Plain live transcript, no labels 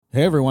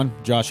Hey everyone,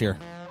 Josh here.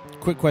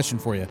 Quick question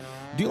for you.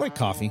 Do you like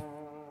coffee?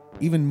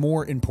 Even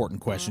more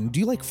important question, do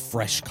you like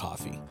fresh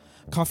coffee?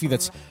 Coffee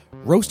that's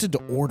roasted to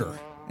order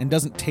and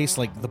doesn't taste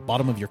like the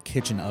bottom of your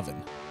kitchen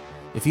oven?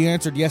 If you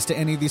answered yes to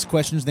any of these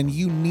questions, then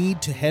you need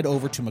to head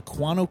over to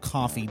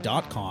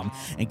MukwanoCoffee.com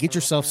and get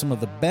yourself some of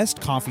the best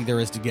coffee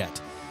there is to get.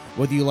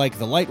 Whether you like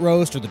the light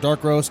roast or the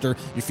dark roast, or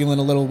you're feeling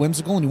a little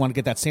whimsical and you want to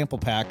get that sample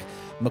pack,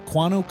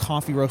 Mukwano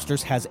Coffee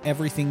Roasters has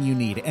everything you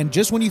need. And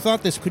just when you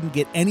thought this couldn't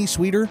get any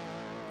sweeter,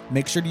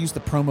 make sure to use the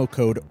promo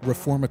code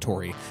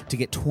REFORMATORY to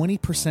get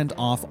 20%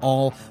 off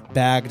all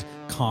bagged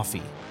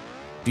coffee.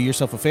 Do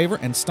yourself a favor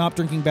and stop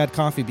drinking bad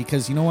coffee,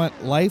 because you know what?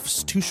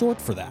 Life's too short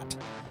for that.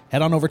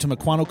 Head on over to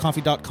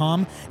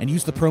MukwanoCoffee.com and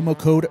use the promo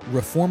code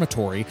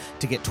REFORMATORY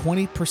to get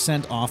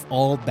 20% off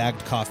all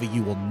bagged coffee.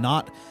 You will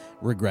not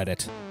regret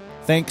it.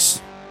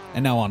 Thanks,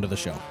 and now on to the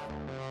show.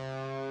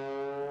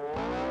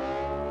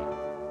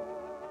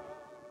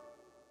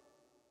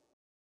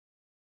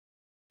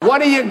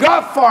 What do you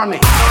got for me?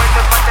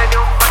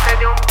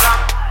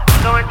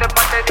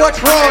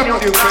 What's wrong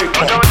with you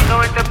people?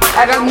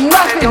 I got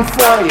nothing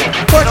for you.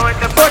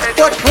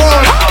 What's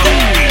wrong?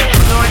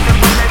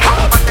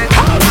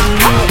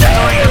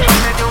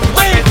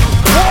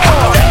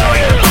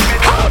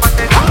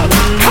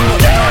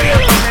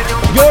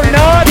 You're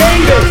not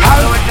David.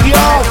 How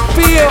y'all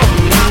feel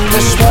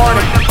this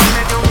morning?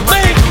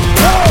 Make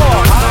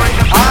war!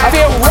 I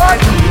feel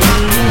rotten.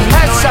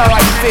 That's how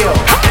I feel.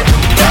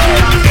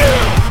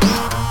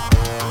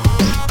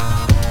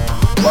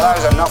 Well,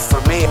 that was enough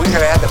for me. We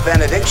could have had the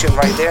benediction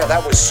right there.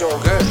 That was so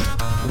good.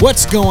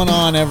 What's going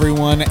on,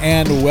 everyone,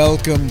 and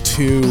welcome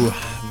to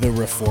The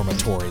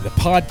Reformatory, the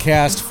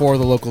podcast for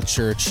the local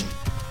church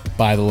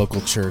by the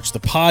local church,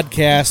 the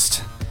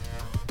podcast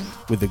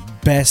with the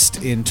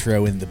best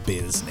intro in the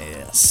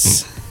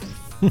business.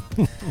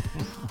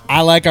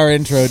 I like our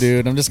intro,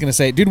 dude. I'm just going to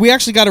say, dude, we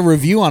actually got a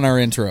review on our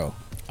intro.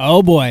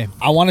 Oh, boy.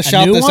 I want to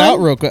shout this out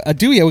real quick.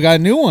 Yeah, we got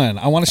a new one.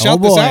 I want to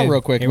shout this out real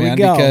quick, man,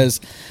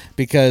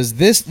 because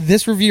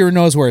this reviewer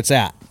knows where it's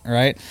at, all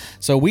right?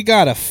 So we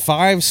got a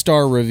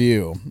 5-star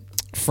review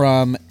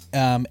from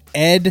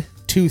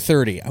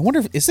Ed230. I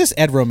wonder is this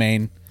Ed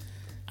Romaine?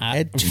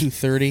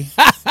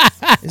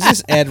 Ed230? Is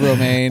this Ed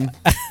Romaine?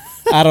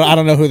 I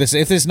don't know who this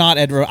is. If it's not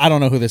Ed, I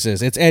don't know who this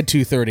is. It's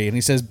Ed230, and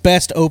he says,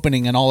 best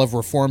opening in all of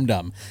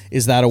Reformdom.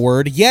 Is that a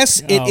word?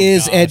 Yes, it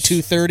is, gosh.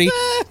 Ed230.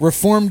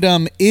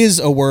 Reformdom is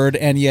a word,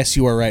 and yes,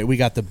 you are right. We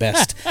got the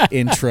best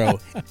intro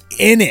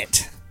in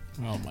it.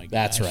 Oh, my gosh.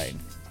 That's right.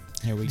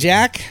 Here we go.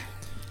 Jack?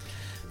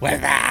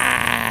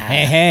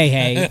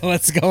 Hey.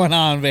 What's going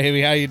on,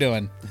 baby? How you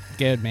doing?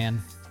 Good,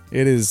 man.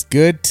 It is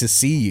good to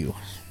see you.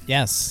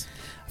 Yes.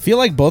 I feel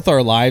like both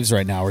our lives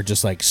right now are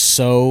just like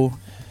so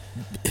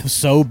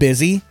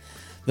busy.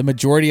 The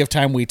majority of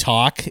time we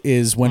talk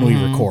is when we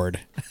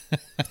record.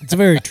 It's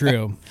very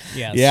true.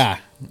 Yes.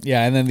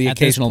 Yeah, and then the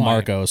occasional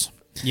Marcos.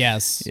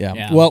 Yes.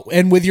 Yeah. Well,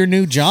 and with your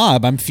new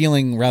job, I'm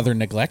feeling rather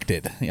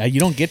neglected. You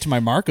don't get to my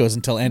Marcos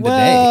until end of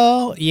day.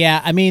 Well,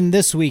 yeah. I mean,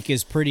 this week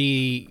is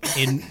pretty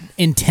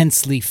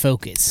intensely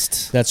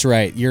focused. That's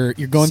right. You're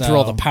going through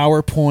all the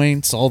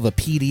PowerPoints, all the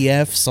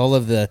PDFs, all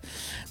of the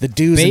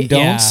do's and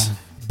don'ts. Yeah.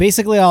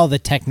 Basically, all the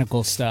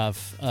technical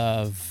stuff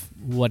of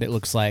what it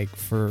looks like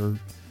for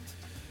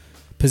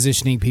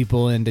positioning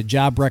people into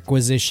job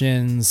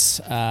requisitions,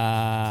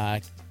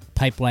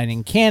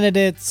 pipelining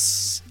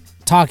candidates,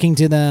 talking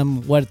to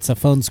them, what's a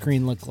phone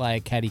screen look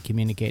like, how do you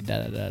communicate,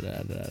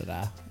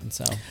 and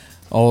so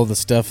all the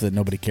stuff that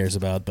nobody cares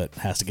about but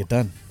has to get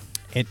done.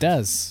 It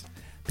does,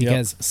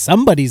 because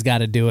somebody's got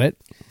to do it.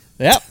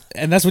 Yep,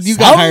 and that's what you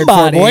got hired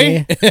for,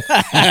 boy.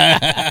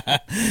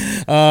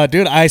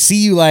 Dude, I see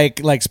you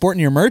like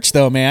sporting your merch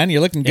though, man.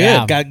 You're looking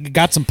good. Yeah.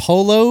 Got some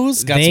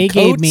polos. Got they some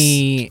coats. Gave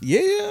me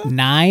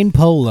 9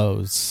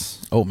 polos.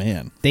 Oh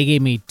man, they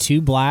gave me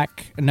 2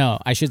 black. No,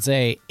 I should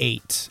say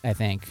 8. I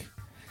think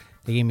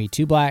they gave me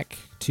 2 black,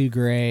 2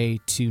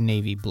 gray, 2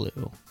 navy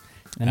blue,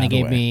 and they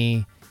gave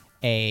me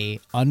a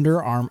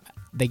Under Armour.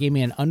 They gave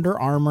me an Under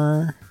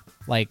Armour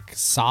like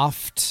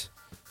soft.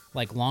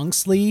 Like long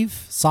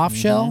sleeve, soft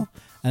shell.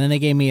 And then they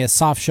gave me a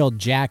soft shell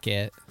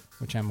jacket,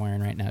 which I'm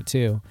wearing right now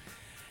too.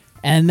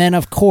 And then,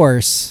 of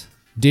course,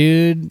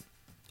 dude,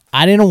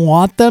 I didn't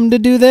want them to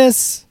do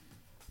this,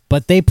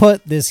 but they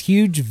put this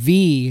huge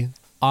V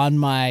on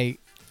my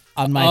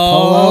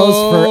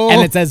polos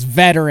and it says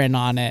veteran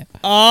on it.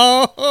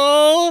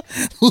 Oh,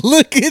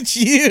 look at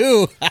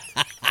you.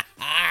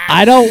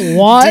 I don't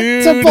want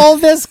to pull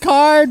this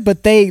card,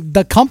 but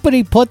the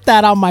company put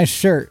that on my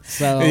shirt.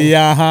 So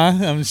yeah,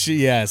 I'm sure.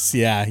 Yes,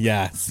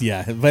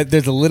 yeah. But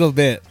there's a little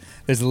bit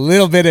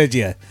of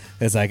you.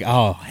 It's like,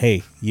 oh,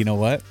 hey, you know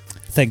what?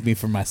 Thank me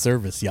for my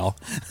service, y'all.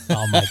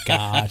 Oh my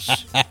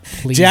gosh!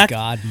 Please, Jack,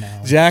 God,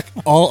 no. Jack,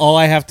 all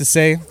I have to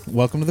say,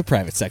 welcome to the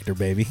private sector,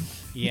 baby.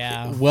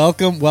 Yeah.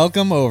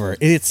 Welcome over.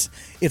 It's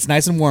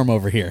nice and warm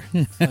over here.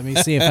 Let me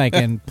see if I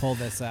can pull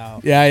this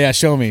out. Yeah.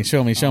 Show me.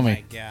 Oh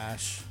my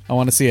gosh. I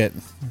want to see it.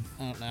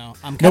 I don't know.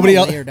 I'm kind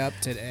of layered up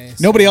today.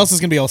 So. Nobody else is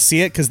going to be able to see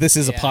it because this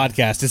is a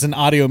podcast. It's an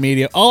audio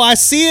medium. Oh, I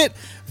see it.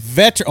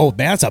 Veteran. Oh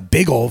man, that's a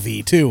big old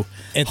V too.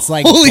 It's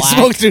like Holy black.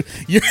 smokes, dude!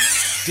 You're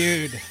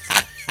Dude.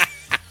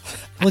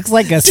 Looks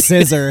like a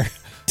scissor.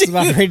 It's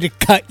about ready to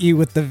cut you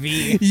with the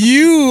V.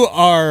 you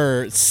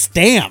are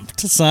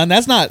stamped, son.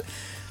 That's not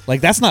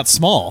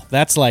small.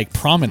 That's like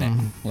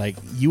prominent. Like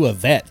you a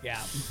vet.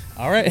 Yeah.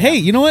 All right. Hey,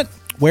 you know what?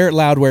 Wear it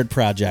loud, wear it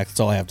proud, Jack. That's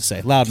all I have to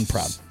say. Loud and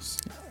proud.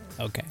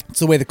 Okay. It's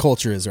the way the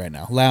culture is right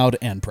now. Loud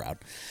and proud.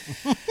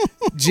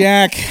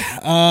 Jack,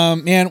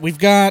 man, we've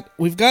got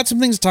some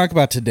things to talk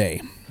about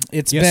today.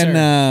 It's Yes,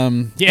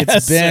 been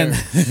Yes,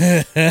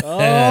 it's been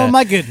Oh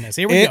my goodness.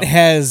 Here we it go.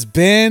 has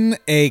been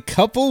a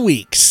couple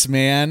weeks,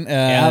 man.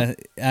 Yep.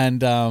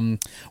 And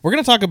we're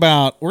gonna talk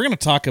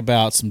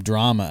about some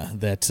drama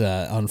that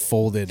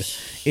unfolded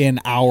in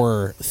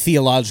our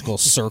theological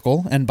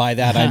circle, and by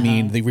that I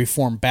mean the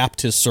Reformed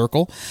Baptist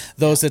circle,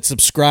 those that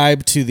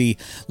subscribe to the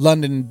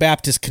London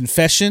Baptist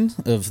Confession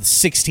of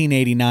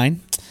 1689.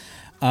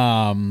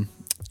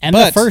 And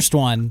But- the first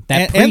one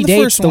that and the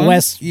predates first the one,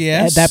 West.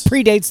 yes. That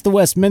predates the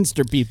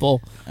Westminster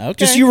people. Okay.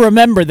 Just you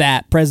remember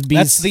that,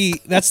 Presby's.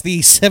 That's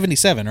the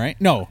 77, right?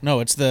 No,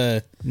 it's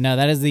the No,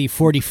 that is the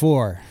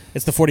 44.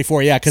 It's the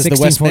 44, yeah, because the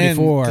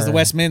Westminster 1644.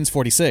 Westmin's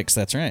 46.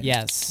 That's right.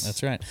 Yes.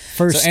 That's right.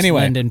 First So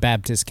anyway, London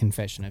Baptist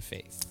Confession of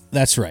Faith.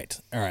 that's right.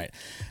 All right.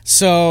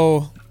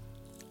 So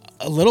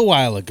a little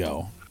while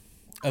ago,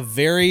 a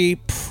very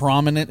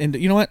prominent, and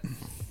you know what?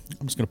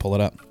 I'm just going to pull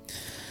it up.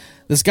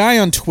 This guy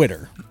on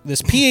Twitter,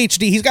 this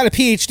PhD, he's got a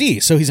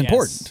PhD, so he's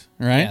important,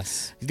 right?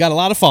 Yes. He's got a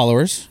lot of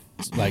followers,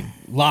 like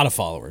a lot of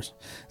followers.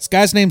 This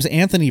guy's name's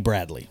Anthony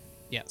Bradley.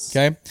 Yes.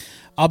 Okay,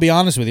 I'll be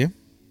honest with you.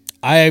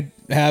 I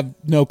have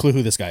no clue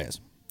who this guy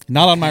is.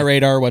 Not on my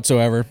radar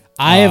whatsoever.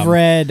 I've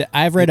read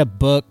a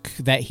book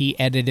that he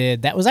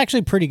edited that was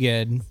actually pretty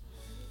good.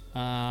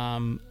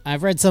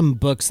 I've read some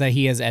books that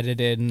he has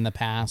edited in the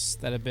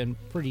past that have been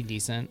pretty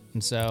decent,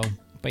 and so,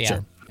 but yeah.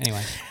 Sure.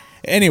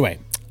 Anyway,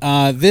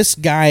 This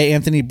guy,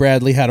 Anthony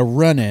Bradley, had a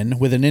run-in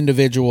with an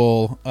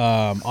individual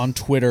on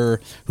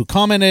Twitter who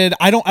commented.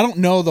 I don't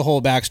know the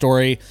whole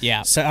backstory.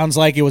 Yeah. Sounds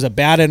like it was a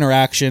bad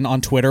interaction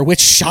on Twitter,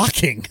 which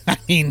shocking. I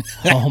mean,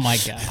 oh my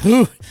god,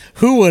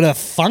 who would have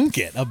thunk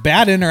it? A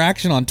bad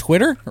interaction on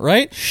Twitter,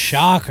 right?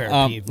 shocker,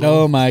 people.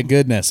 Oh my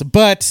goodness!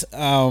 But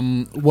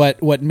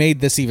what made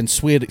this even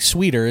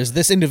sweeter is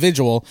this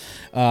individual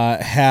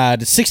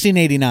had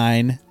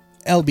 1689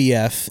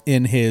 LBF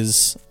in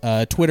his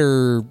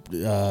Twitter, what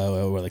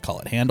do they call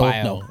it? Handle?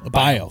 Bio. No,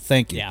 bio.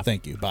 Thank you. Yeah.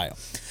 Thank you. Bio.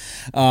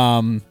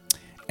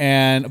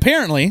 And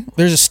apparently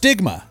there's a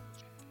stigma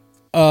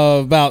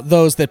about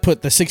those that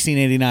put the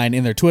 1689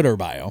 in their Twitter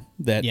bio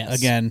that, Yes.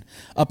 again,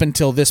 up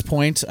until this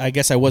point, I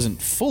guess I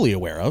wasn't fully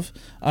aware of.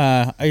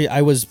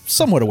 I was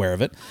somewhat aware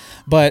of it,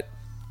 but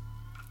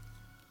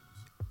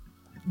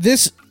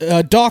this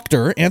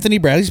doctor, Anthony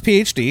Bradley's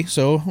PhD,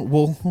 so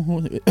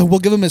we'll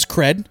give him his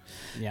cred,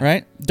 Yeah.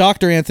 right?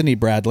 Dr. Anthony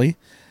Bradley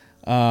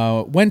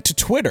went to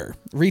Twitter,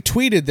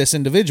 retweeted this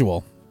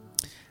individual,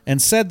 and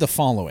said the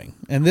following.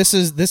 And this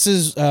is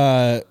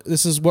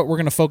what we're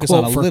going to focus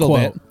Quote on a for little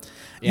quote. bit.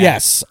 Yeah.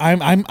 Yes,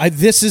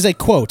 this is a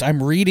quote.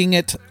 I'm reading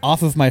it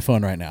off of my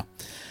phone right now.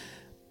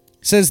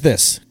 It says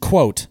this,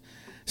 quote,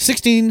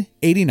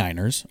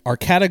 1689ers are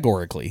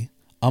categorically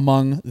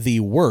among the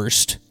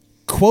worst,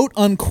 quote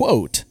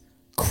unquote,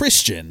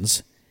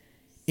 Christians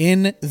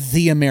in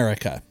the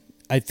America.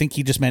 I think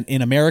he just meant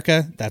in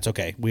America. That's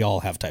okay. We all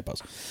have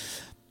typos.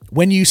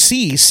 When you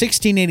see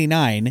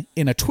 1689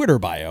 in a Twitter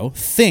bio,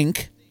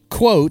 think,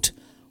 quote,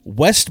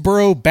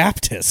 Westboro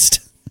Baptist,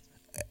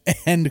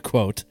 end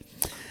quote.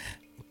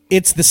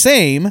 It's the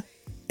same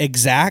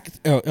exact,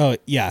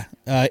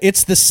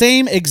 it's the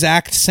same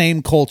exact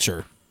same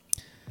culture.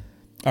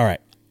 All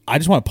right. I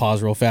just want to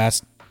pause real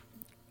fast.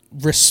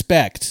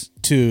 Respect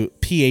to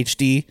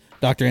PhD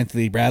Dr.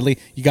 Anthony Bradley.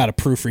 You got to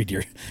proofread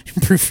your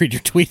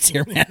tweets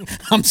here, man.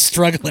 I'm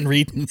struggling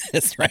reading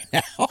this right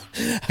now.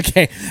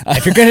 Okay,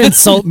 If you're gonna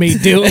insult me,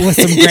 do it with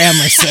some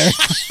grammar, sir.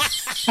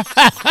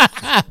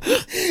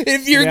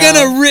 if you're Yeah.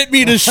 gonna rip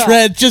me to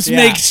shreds, just Yeah.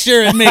 make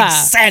sure it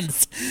makes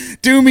sense.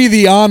 Do me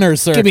the honor,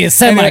 sir. Give me a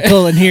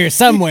semicolon here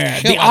somewhere.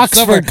 The Come on, Oxford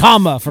somewhere.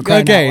 comma for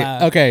crying Okay,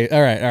 out loud. okay,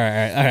 all right.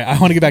 I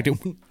want to get back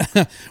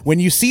to when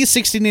you see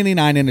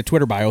 1689 in a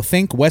Twitter bio,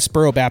 think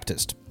Westboro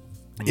Baptist.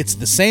 It's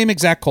the same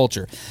exact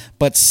culture,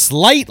 but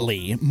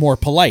slightly more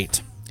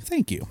polite.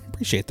 Thank you.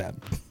 Appreciate that.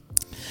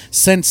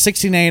 Since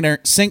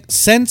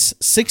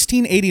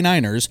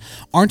 1689ers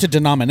aren't a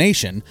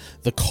denomination,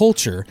 the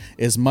culture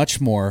is much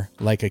more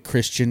like a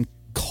Christian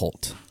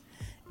cult.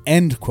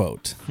 End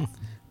quote.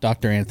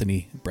 Dr.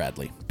 Anthony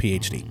Bradley,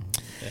 PhD.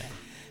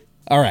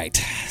 All right.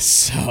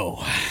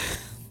 So,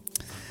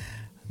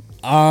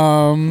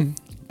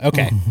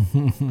 okay.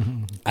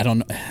 I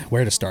don't know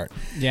where to start.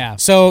 Yeah.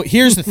 So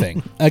here's the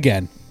thing.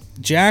 Again,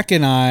 Jack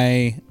and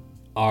I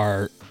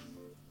are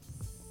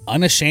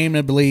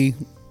unashamedly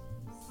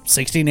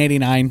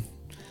 1689.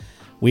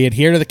 We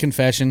adhere to the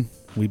confession.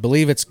 We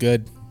believe it's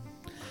good.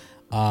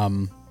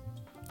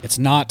 It's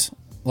not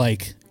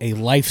like a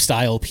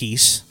lifestyle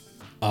piece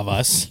of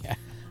us.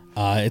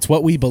 It's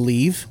what we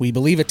believe. We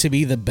believe it to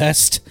be the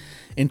best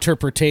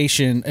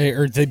interpretation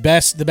or the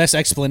best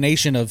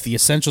explanation of the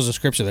essentials of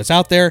Scripture that's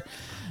out there.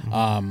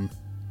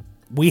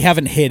 We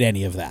haven't hit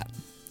any of that,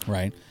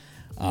 right?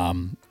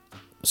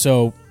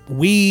 So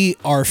we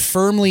are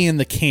firmly in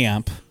the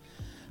camp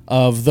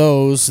of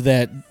those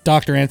that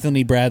Dr.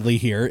 Anthony Bradley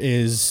here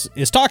is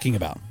talking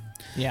about.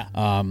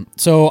 Yeah.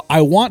 So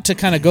I want to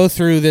kind of go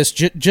through this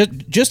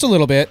just a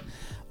little bit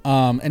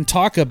and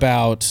talk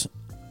about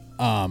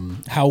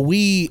how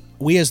we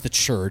as the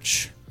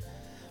church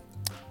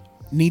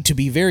need to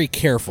be very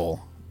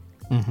careful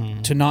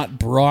to not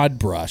broad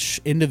brush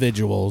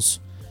individuals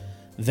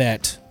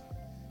that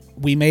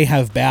we may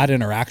have bad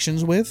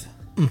interactions with,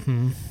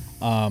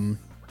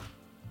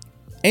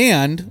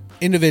 and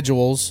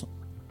individuals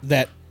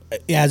that,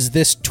 as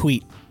this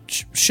tweet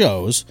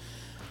shows,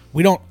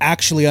 we don't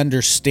actually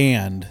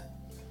understand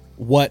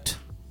what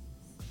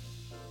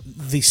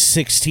the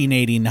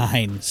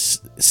 1689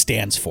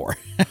 stands for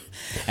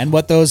and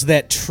what those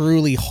that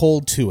truly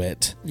hold to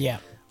it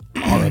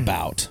are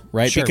about,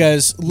 right? Sure.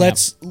 Because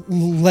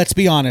let's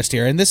be honest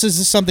here, and this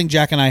is something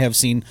Jack and I have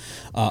seen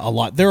a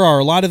lot. There are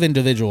a lot of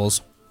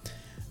individuals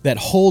that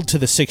hold to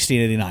the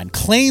 1689,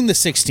 claim the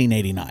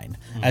 1689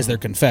 as their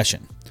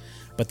confession,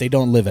 but they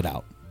don't live it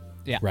out.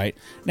 Yeah. Right?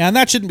 Now, and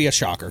that shouldn't be a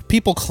shocker.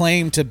 People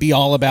claim to be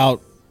all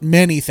about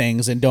many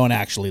things and don't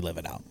actually live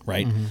it out,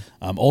 right?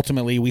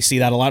 Ultimately, we see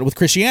that a lot with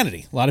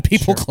Christianity. A lot of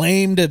people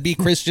claim to be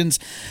Christians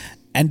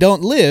and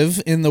don't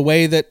live in the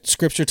way that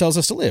Scripture tells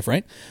us to live,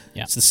 right?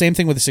 Yeah. It's the same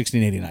thing with the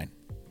 1689.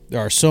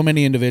 There are so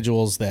many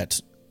individuals that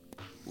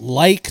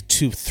like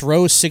to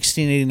throw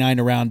 1689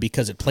 around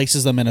because it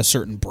places them in a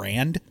certain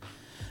brand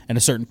and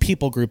a certain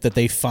people group that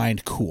they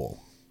find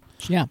cool.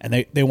 Yeah.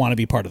 And they want to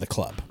be part of the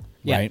club,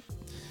 right?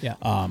 Yeah.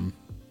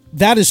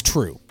 That is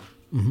true.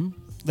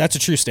 That's a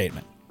true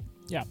statement.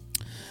 Yeah.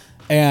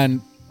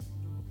 And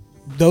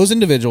those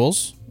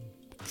individuals,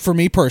 for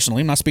me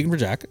personally, I'm not speaking for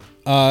Jack,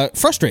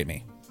 frustrate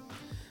me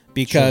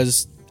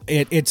because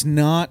it's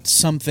not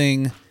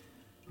something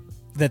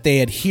that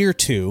they adhere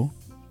to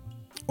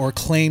or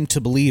claim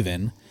to believe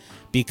in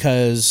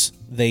because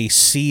they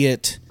see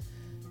it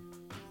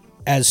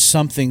as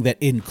something that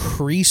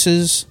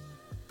increases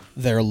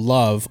their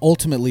love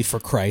ultimately for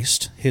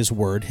Christ, His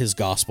Word, His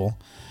Gospel,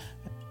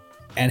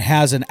 and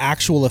has an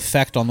actual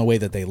effect on the way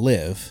that they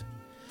live.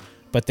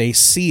 But they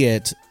see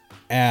it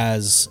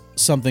as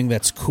something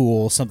that's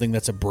cool, something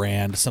that's a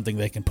brand, something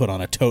they can put on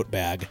a tote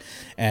bag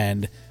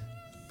and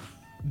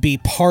be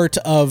part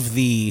of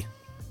the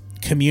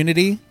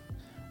community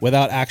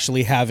without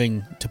actually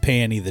having to pay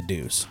any of the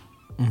dues.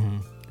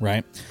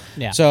 Right?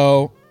 Yeah.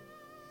 So,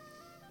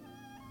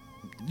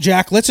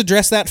 Jack, let's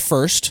address that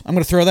first. I'm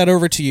going to throw that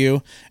over to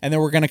you, and then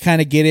we're going to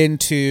kind of get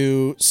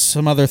into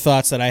some other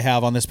thoughts that I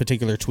have on this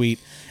particular tweet,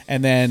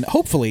 and then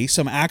hopefully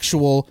some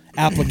actual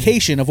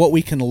application of what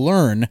we can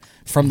learn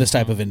from this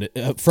type of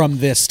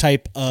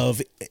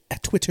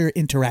Twitter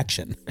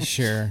interaction.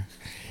 Sure.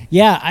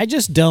 Yeah, I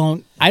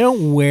don't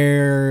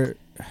wear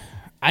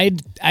the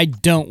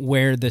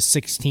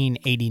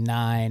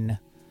 1689.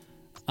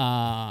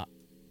 I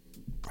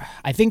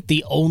think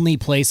the only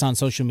place on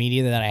social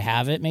media that I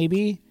have it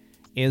maybe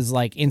is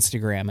like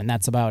Instagram, and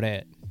that's about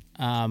it.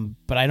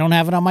 But I don't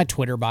have it on my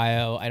Twitter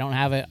bio. I don't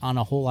have it on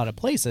a whole lot of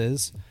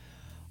places.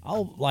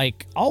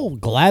 I'll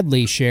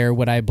gladly share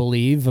what I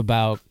believe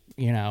about,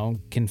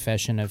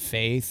 confession of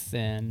faith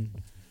and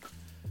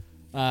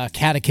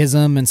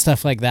catechism and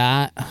stuff like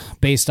that,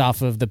 based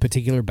off of the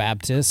particular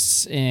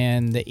Baptists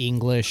and the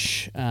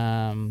English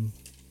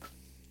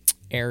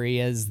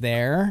areas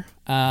there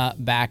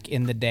back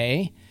in the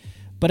day.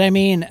 But I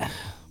mean,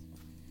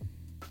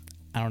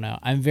 I don't know.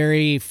 I'm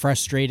very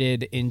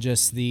frustrated in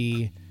just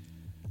the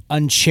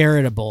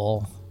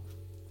uncharitable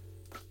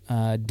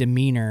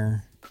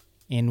demeanor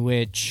in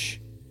which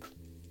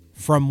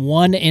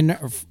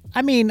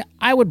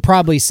I would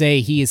probably say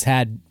he has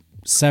had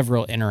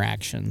several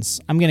interactions.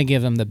 I'm going to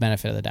give him the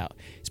benefit of the doubt.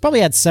 He's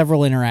probably had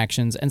several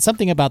interactions, and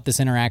something about this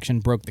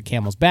interaction broke the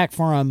camel's back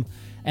for him,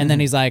 and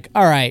then he's like,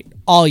 all right,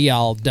 all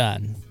y'all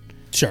done.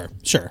 Sure.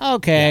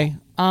 Okay.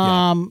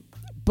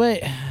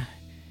 But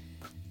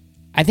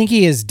I think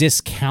he is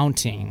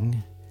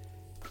discounting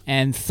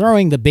and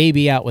throwing the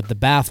baby out with the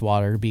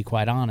bathwater, to be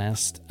quite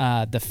honest.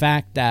 The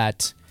fact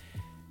that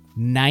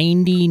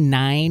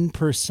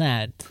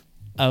 99%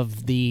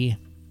 of the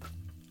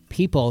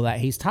people that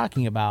he's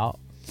talking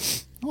about,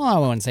 well, I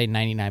wouldn't say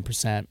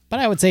 99%, but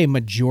I would say a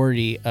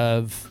majority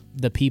of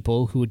the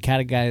people who would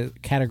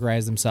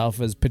categorize themselves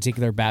as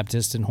particular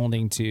Baptist and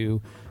holding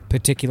to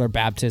particular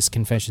Baptist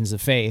confessions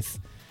of faith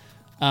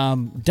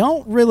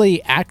don't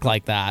really act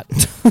like that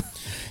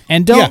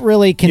and don't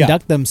really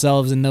conduct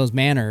themselves in those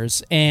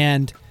manners.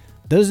 And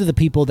those are the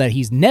people that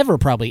he's never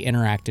probably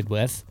interacted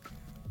with.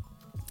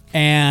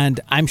 And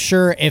I'm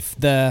sure if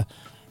the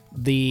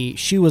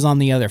shoe was on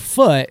the other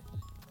foot,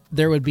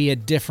 there would be a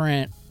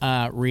different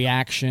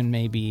reaction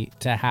maybe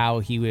to how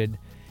he would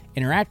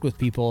interact with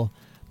people.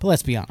 But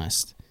let's be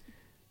honest.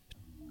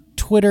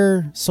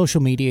 Twitter, social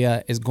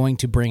media is going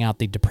to bring out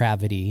the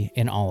depravity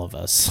in all of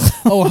us.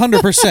 Oh,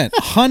 100%.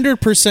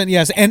 100%,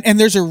 yes. And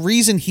there's a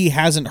reason he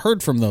hasn't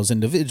heard from those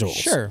individuals.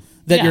 Sure.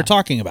 That Yeah. you're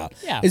talking about.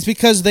 Yeah. It's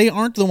because they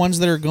aren't the ones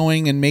that are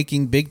going and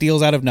making big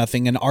deals out of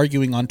nothing and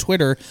arguing on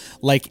Twitter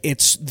like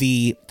it's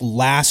the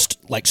last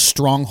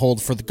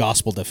stronghold for the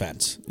gospel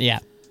defense. Yeah.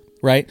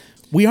 Right?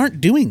 We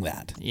aren't doing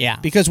that. Yeah.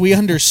 Because we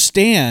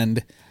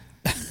understand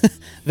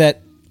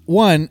that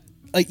one,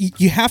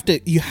 you have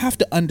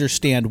to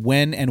understand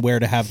when and where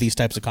to have these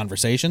types of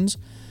conversations.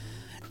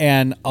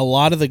 And a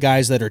lot of the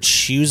guys that are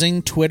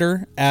choosing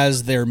Twitter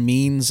as their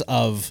means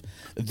of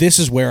this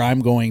is where I'm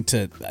going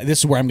to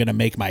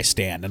make my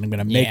stand and I'm going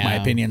to make my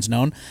opinions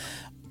known.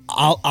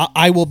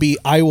 I will be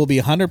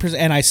 100%,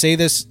 and I say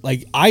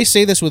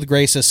this with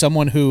grace as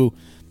someone who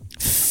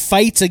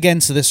fights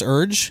against this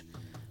urge.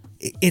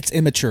 It's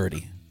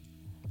immaturity.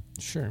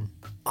 Sure.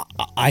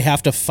 I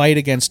have to fight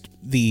against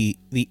the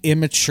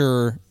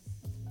immature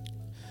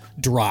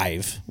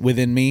drive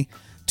within me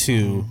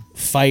to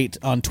fight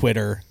on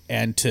Twitter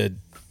and to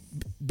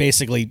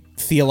basically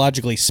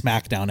theologically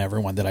smack down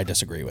everyone that I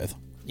disagree with.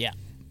 Yeah.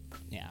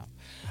 Yeah.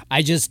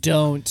 I just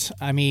don't.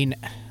 I mean,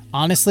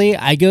 honestly,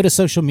 I go to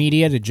social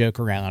media to joke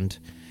around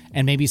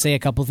and maybe say a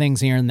couple things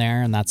here and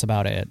there, and that's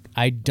about it.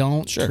 I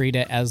don't treat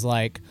it as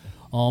like,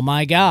 oh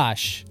my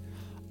gosh.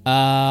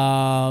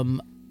 I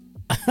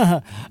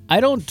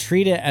don't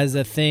treat it as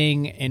a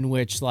thing in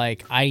which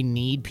like I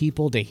need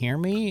people to hear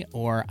me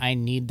or I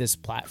need this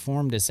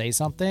platform to say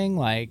something.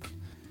 Like,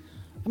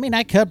 I mean,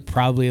 I could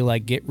probably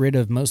like get rid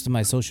of most of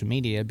my social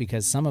media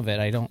because some of it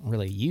I don't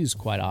really use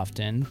quite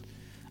often,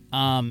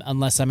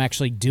 unless I'm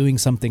actually doing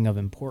something of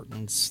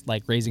importance,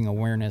 like raising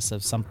awareness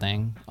of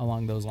something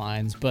along those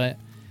lines. But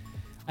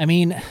I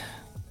mean,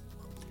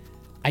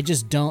 I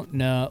just don't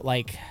know.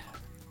 Like,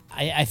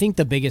 I think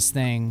the biggest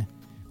thing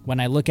when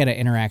I look at an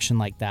interaction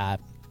like that,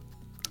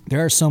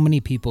 there are so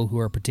many people who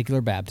are particular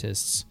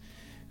Baptists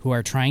who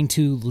are trying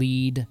to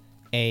lead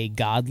a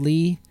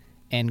godly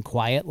and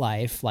quiet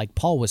life, like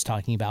Paul was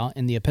talking about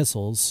in the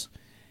epistles,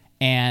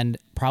 and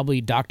probably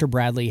Dr.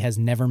 Bradley has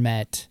never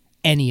met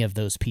any of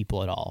those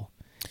people at all.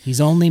 He's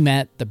only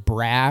met the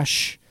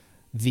brash,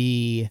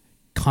 the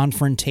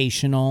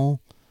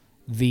confrontational,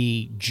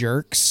 the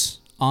jerks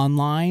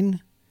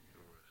online,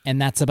 and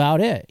that's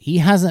about it. He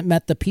hasn't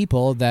met the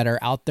people that are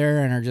out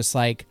there and are just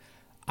like,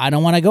 I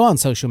don't want to go on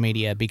social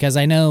media because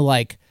I know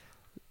like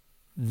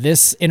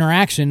this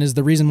interaction is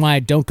the reason why I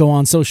don't go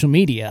on social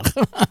media.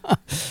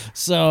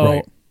 So,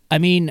 Right. I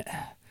mean,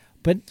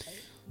 but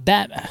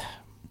that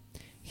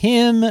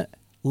him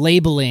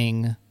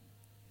labeling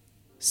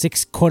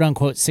quote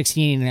unquote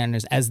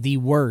 1689ers as the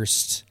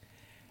worst,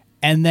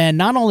 and then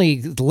not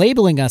only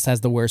labeling us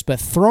as the worst, but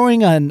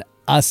throwing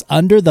us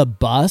under the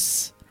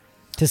bus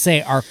to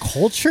say our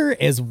culture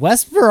is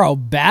Westboro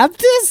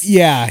Baptist?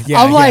 Yeah.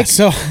 I'm like,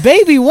 So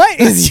baby, what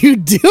is you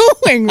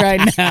doing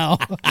right now?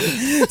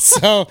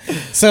 so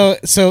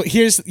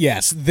here's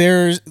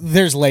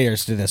there's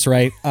layers to this,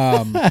 right?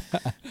 I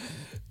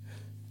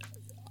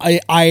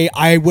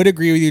would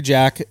agree with you,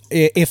 Jack.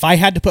 If I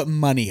had to put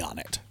money on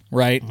it,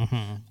 right?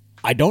 Mm-hmm.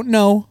 I don't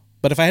know,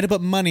 but if I had to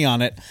put money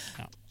on it,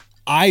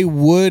 I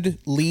would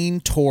lean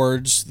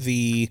towards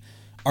the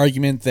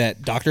argument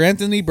that Dr.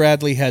 Anthony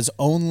Bradley has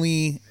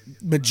only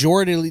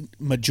majority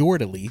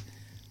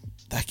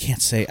I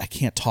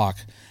can't talk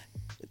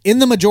in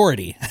the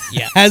majority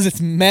has it's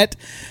met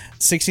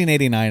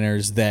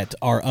 1689ers that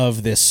are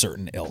of this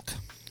certain ilk,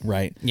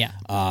 right? Yeah.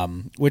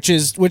 Which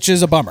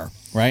is a bummer,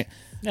 right?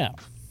 Yeah.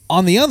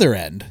 On the other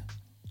end,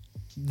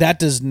 that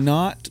does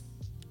not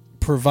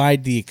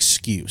provide the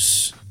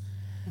excuse,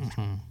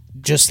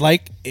 just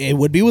like it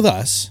would be with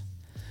us,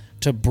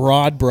 to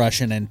broad brush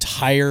an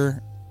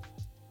entire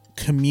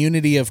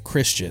community of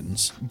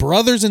Christians,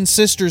 brothers and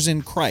sisters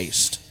in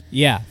Christ,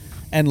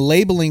 and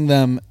labeling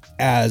them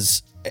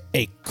as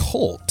a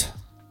cult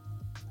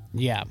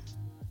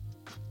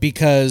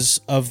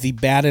because of the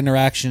bad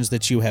interactions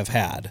that you have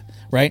had,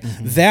 right?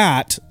 Mm-hmm.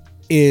 That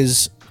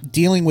is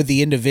dealing with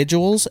the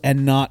individuals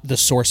and not the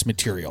source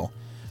material,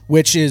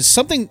 which is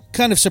something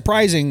kind of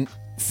surprising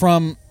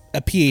from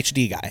a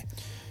PhD guy,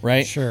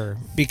 right? Sure.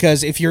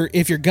 Because if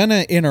you're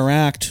gonna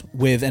interact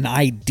with an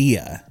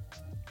idea,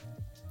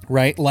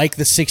 right, like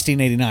the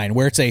 1689,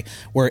 where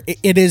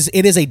it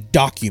is a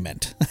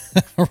document,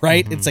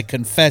 right? Mm-hmm. It's a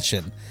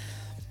confession.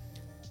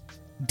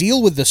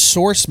 Deal with the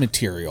source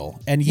material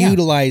and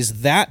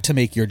utilize that to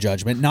make your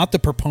judgment, not the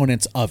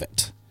proponents of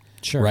it.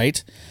 Sure.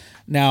 Right?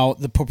 Now,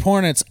 the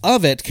proponents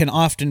of it can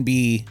often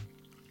be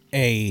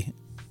a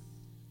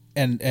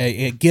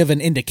give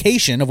an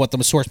indication of what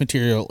the source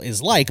material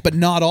is like, but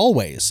not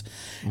always.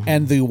 Mm-hmm.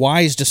 And the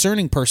wise,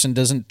 discerning person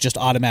doesn't just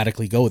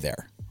automatically go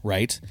there,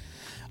 right?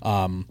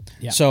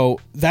 So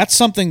that's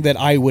something that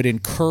I would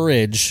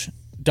encourage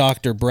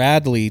Dr.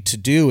 Bradley to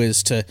do,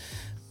 is to,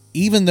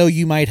 even though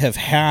you might have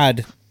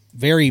had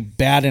very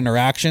bad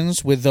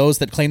interactions with those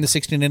that claim the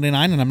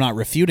 1689, and I'm not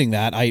refuting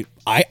that.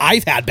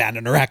 I've had bad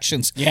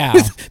interactions Yeah.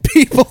 with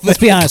people that Let's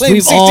be honest, claim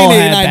we've all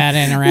had 1689. bad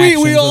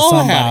interactions We with all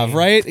somebody. have,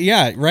 right?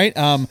 Yeah,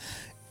 right.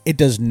 It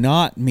does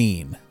not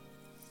mean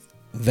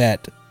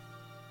that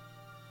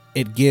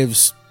it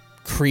gives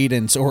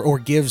credence or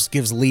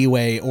gives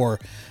leeway or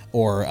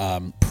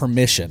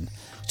permission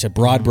to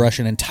broad brush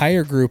an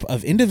entire group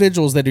of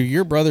individuals that are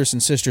your brothers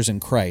and sisters in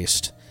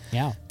Christ.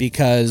 Yeah.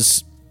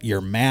 Because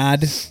you're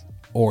mad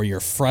or you're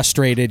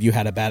frustrated, you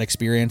had a bad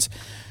experience.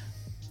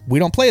 We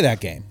don't play that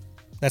game.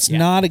 That's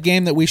not a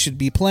game that we should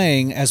be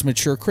playing as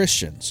mature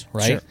Christians,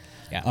 right? Sure.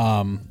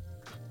 Yeah.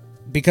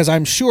 Because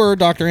I'm sure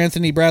Dr.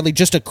 Anthony Bradley,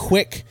 just a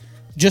quick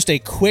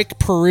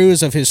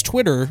peruse of his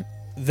Twitter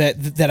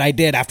that I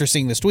did after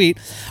seeing this tweet,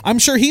 I'm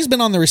sure he's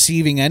been on the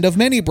receiving end of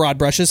many broad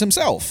brushes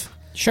himself.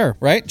 Sure.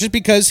 Right? Just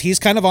because he's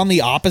kind of on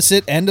the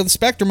opposite end of the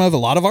spectrum of a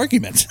lot of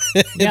arguments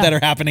that are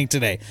happening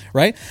today,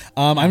 right?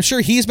 I'm sure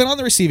he's been on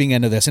the receiving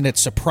end of this, and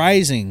it's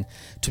surprising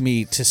to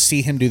me to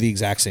see him do the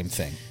exact same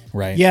thing,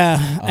 right?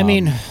 Yeah, I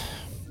mean,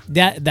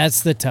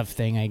 that's the tough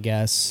thing, I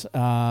guess.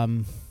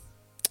 And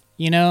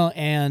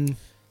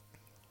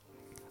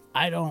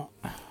I don't...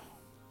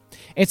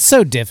 It's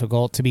so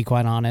difficult, to be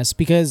quite honest,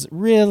 because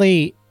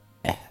really,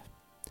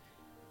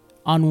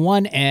 on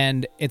one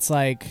end, it's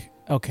like,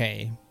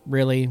 okay,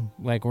 really?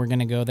 Like, we're going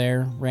to go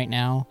there right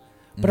now?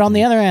 But on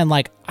the other end,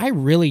 like, I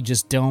really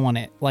just don't want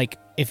it. Like,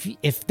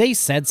 if they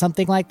said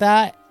something like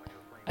that,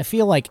 I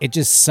feel like it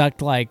just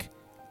sucked. Like,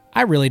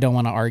 I really don't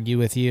want to argue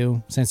with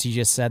you since you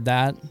just said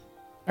that.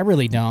 I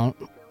really don't.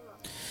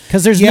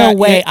 Because there's no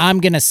way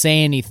I'm going to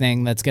say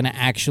anything that's going to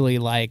actually,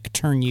 like,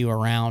 turn you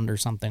around or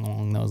something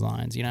along those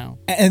lines, you know?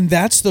 And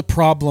that's the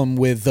problem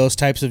with those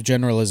types of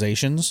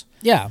generalizations.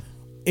 Yeah.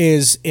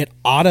 Is it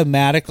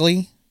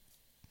automatically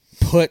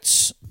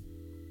puts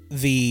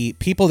the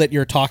people that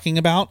you're talking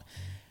about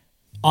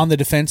on the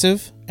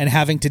defensive and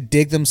having to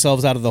dig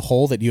themselves out of the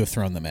hole that you have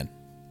thrown them in.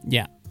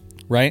 Yeah.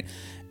 Right?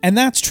 And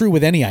that's true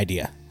with any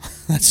idea.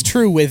 That's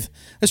true with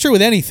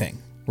anything,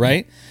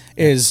 right?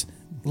 Is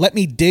let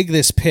me dig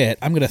this pit.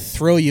 I'm going to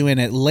throw you in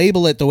it,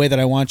 label it the way that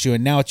I want you,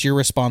 and now it's your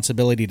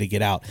responsibility to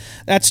get out.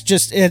 That's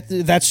just it.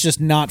 That's just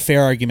not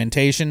fair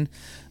argumentation.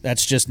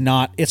 That's just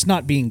not. It's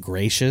not being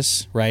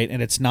gracious, right?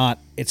 And it's not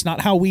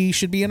how we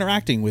should be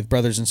interacting with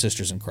brothers and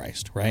sisters in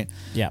Christ, right?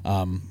 Yeah.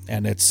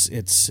 And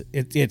it's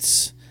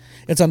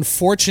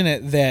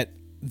unfortunate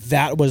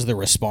that was the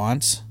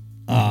response.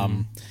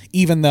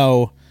 Even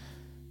though,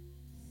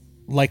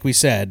 like we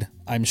said,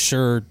 I'm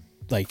sure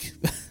like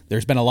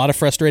there's been a lot of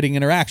frustrating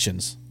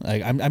interactions.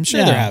 Like, I'm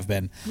sure there have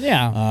been.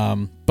 Yeah.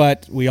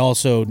 But we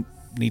also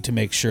need to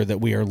make sure that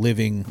we are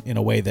living in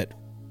a way that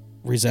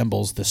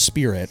resembles the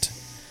Spirit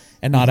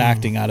and not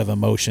acting out of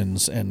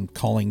emotions and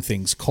calling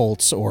things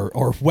cults or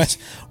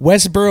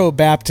Westboro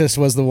Baptist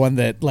was the one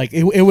that, like,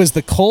 it was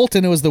the cult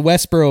and it was the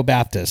Westboro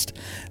Baptist.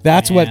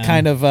 That's what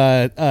kind of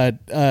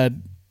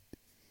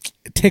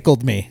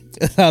tickled me.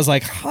 I was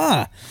like,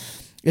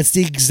 it's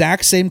the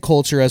exact same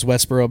culture as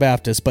Westboro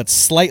Baptist, but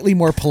slightly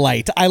more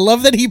polite. I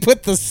love that he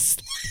put the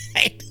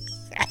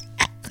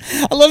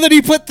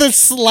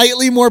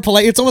slightly more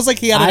polite. It's almost like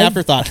he had an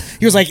afterthought.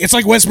 He was like, it's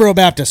like Westboro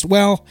Baptist.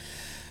 Well,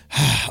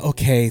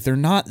 okay, they're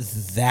not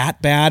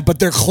that bad, but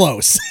they're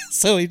close.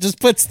 So he just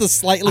puts the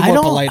slightly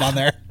more polite on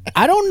there.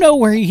 I don't know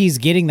where he's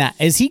getting that.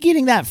 Is he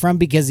getting that from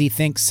because he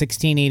thinks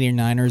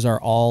 1689ers are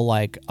all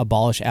like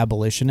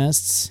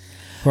abolitionists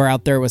who are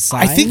out there with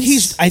signs? I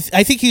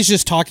think he's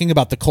just talking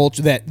about the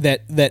culture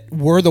that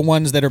we're the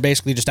ones that are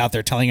basically just out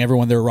there telling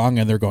everyone they're wrong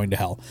and they're going to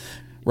hell,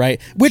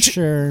 right? Which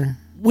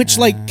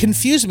like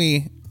confused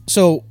me.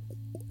 So,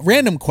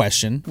 random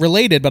question,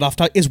 related but off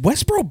topic: is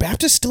Westboro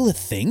Baptist still a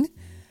thing?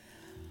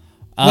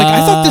 Like,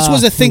 I thought this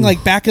was a thing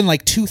like back in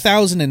like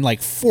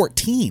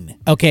 2014.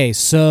 Okay,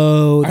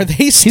 so are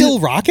they still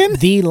rocking?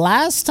 The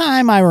last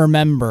time I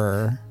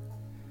remember,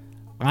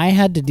 I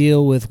had to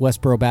deal with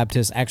Westboro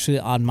Baptist actually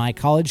on my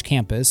college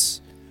campus.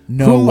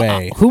 No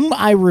way. Whom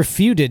I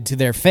refuted to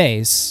their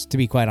face, to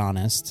be quite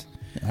honest.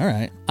 All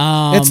right.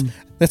 That's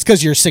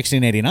because you're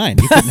 1689.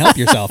 You couldn't help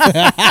yourself.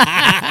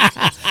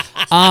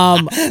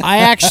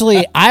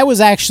 I was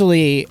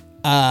actually,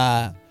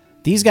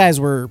 these guys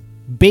were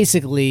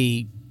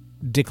basically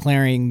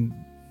declaring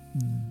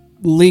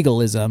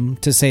legalism,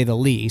 to say the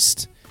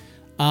least,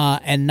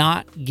 and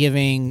not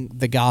giving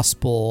the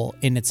gospel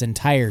in its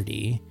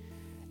entirety.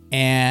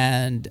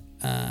 And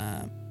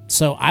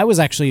so I was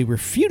actually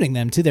refuting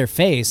them to their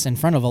face in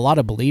front of a lot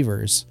of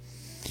believers,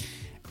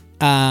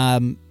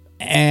 and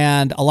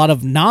a lot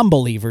of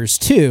non-believers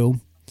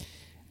too,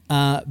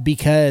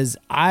 because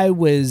I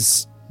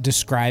was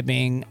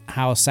describing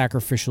how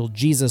sacrificial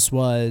Jesus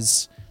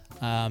was.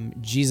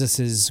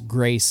 Jesus's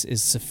grace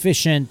is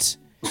sufficient.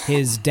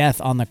 His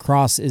death on the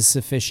cross is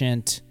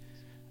sufficient.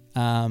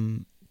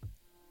 And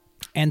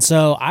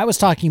so I was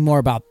talking more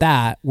about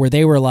that, where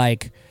they were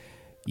like,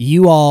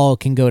 you all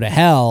can go to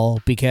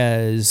hell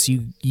because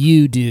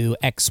you do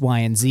X, Y,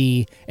 and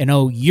Z,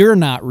 and you're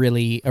not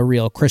really a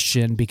real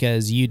Christian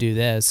because you do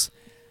this.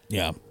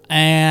 Yeah.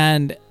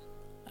 And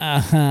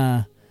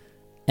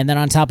then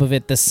on top of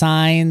it, the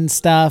sign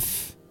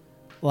stuff.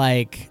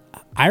 Like,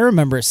 I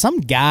remember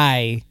some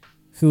guy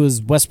who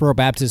was Westboro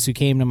Baptist who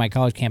came to my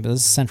college campus.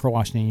 This is Central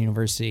Washington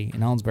University in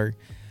Ellensburg.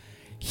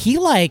 He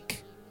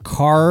like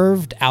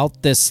carved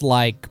out this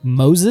like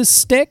Moses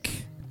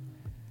stick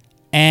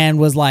and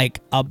was like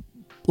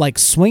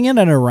swinging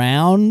it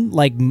around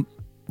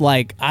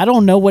like I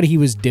don't know what he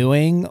was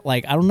doing.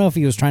 Like, I don't know if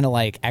he was trying to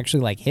like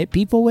actually like hit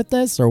people with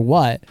this or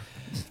what,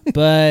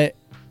 but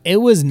it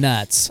was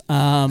nuts.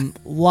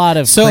 Lot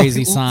of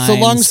crazy signs. So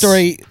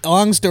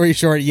long story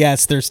short,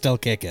 yes, they're still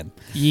kicking.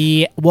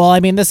 Yeah. Well, I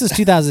mean, this is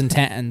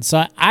 2010,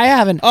 so I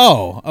haven't.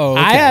 Okay.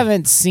 I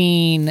haven't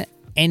seen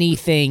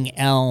anything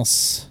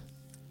else.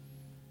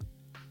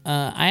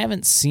 I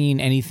haven't seen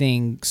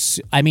anything.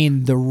 I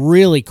mean, the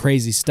really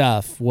crazy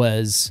stuff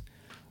was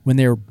when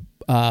they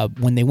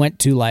went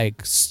to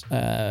like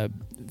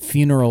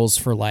funerals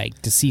for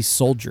like deceased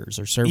soldiers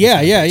or service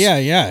members.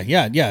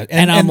 Yeah.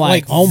 And I'm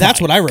like, oh,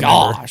 that's my what I remember.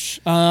 Gosh.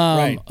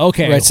 Right.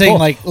 Okay. Right. Saying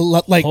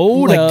Hold like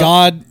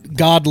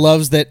God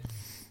loves that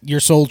your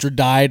soldier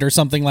died or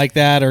something like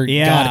that, or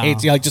Yeah. God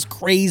hates you, like just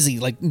crazy,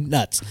 like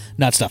nuts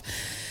stuff.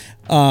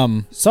 So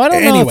I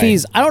don't know Anyway.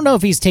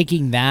 if he's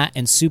taking that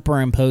and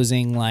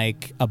superimposing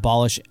like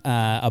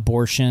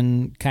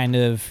abortion kind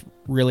of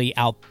really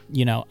out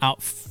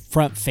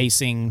front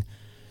facing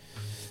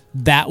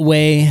that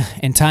way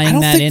and tying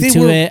that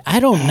into it. I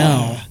don't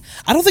know.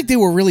 I don't think they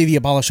were really the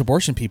abolish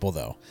abortion people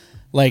though.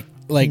 Like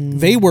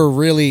they were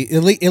really,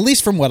 at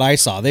least from what I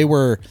saw, they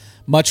were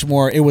much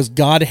more. It was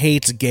God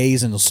hates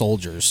gays and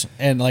soldiers,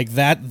 and like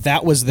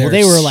that was their. Well,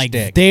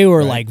 they were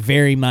right? like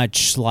very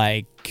much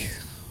like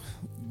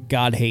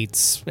God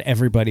hates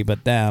everybody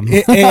but them.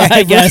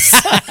 I guess.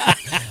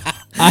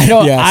 I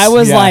don't. Yes, I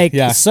was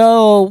yeah.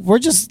 So we're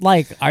just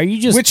like, are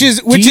you just? Which do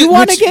you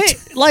want to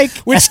get like?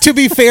 Which, to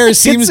be fair,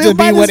 seems to consumed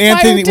by be what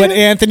this fire, too?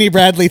 Anthony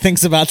Bradley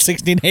thinks about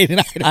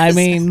 1689. I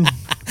mean,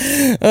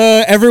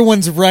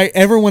 everyone's right.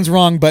 Everyone's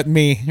wrong, but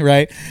me,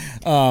 right?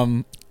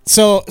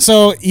 So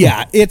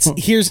yeah. It's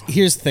here's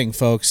the thing,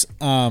 folks.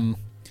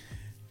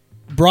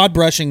 Broad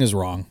brushing is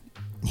wrong.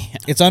 Yeah.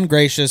 It's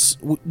ungracious.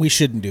 We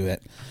shouldn't do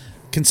it.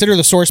 Consider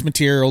the source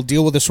material,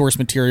 deal with the source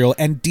material,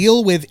 and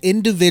deal with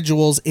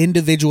individuals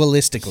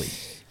individualistically.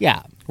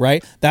 yeah.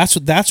 Right?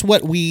 That's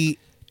what we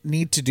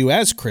need to do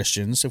as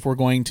Christians if we're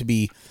going to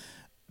be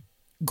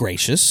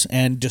gracious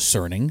and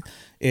discerning,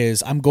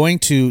 is I'm going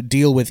to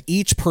deal with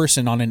each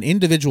person on an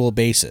individual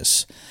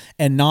basis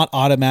and not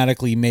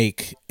automatically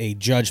make a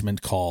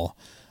judgment call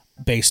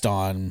based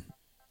on,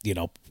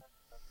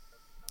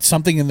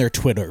 something in their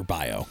Twitter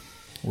bio.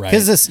 Right?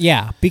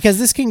 Because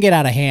this can get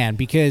out of hand,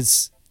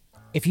 because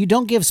if you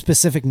don't give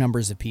specific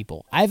numbers of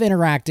people, I've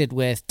interacted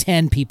with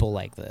 10 people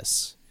like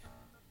this.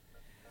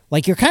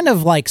 Like, you're kind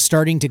of like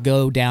starting to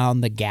go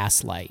down the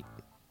gaslight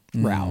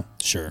route.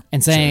 Sure.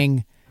 And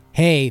saying,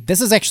 hey, this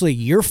is actually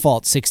your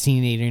fault,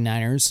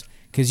 1689ers,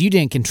 because you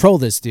didn't control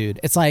this dude.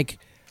 It's like,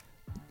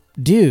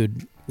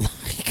 dude,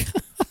 like,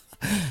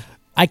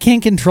 I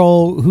can't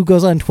control who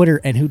goes on Twitter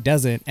and who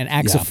doesn't, and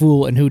acts a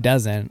fool and who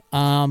doesn't.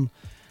 And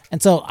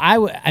so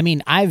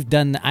I've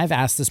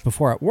asked this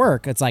before at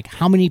work. It's like,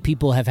 how many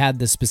people have had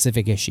this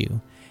specific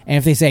issue? And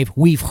if they say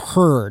we've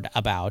heard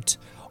about,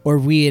 or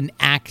we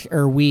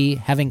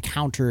have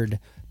encountered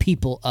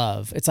people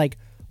of, it's like,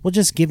 well,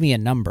 just give me a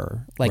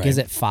number. Like, Right. Is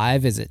it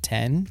 5? Is it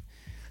 10?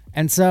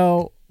 And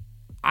so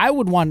I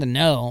would want to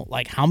know,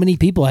 like, how many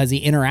people has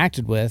he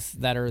interacted with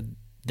that are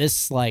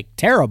this like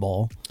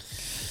terrible?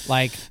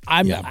 Like,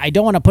 I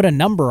don't want to put a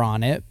number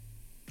on it.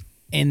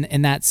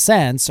 In that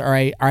sense, or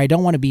I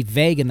don't want to be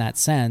vague in that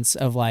sense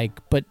of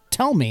like, but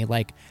tell me,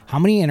 like, how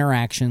many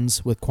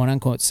interactions with quote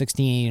unquote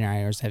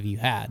 1689ers have you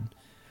had?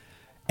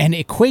 And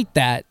equate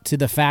that to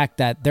the fact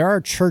that there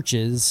are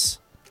churches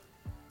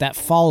that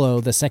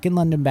follow the Second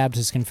London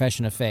Baptist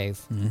Confession of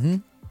Faith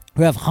who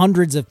have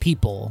hundreds of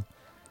people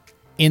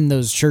in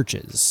those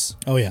churches.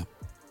 Oh yeah.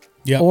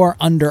 Yeah. Or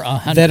under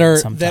 100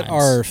 sometimes. that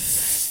are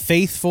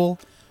faithful,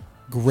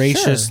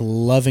 gracious, Sure.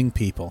 loving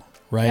people,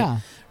 right? Yeah.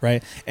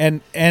 Right.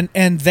 And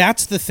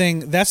that's the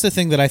thing. That's the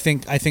thing that I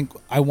think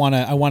I want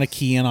to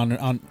key in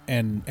on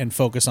and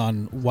focus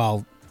on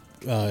while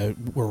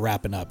we're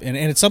wrapping up. And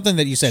it's something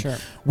that you said. Sure.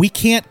 We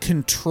can't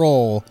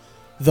control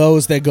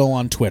those that go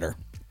on Twitter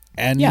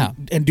and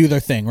do their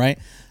thing, right?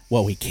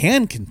 What we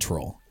can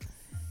control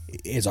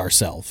is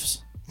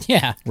ourselves.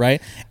 Yeah. Right.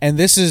 And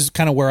this is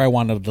kind of where I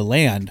wanted to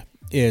land,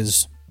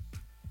 is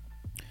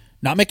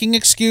not making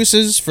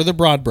excuses for the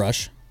broad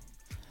brush.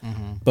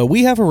 But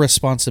we have a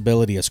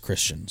responsibility as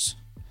Christians.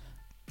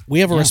 We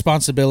have a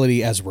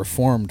responsibility as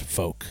Reformed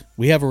folk.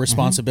 We have a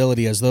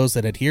responsibility as those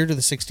that adhere to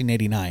the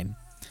 1689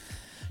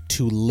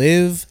 to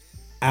live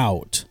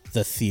out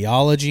the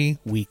theology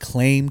we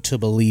claim to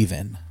believe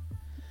in.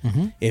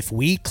 If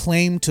we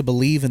claim to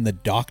believe in the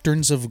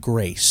doctrines of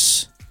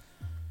grace,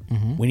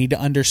 we need to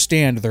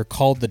understand they're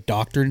called the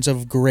doctrines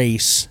of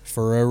grace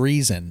for a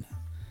reason.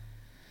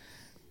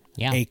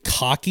 Yeah. A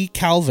cocky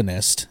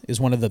Calvinist is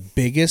one of the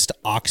biggest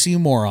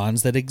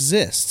oxymorons that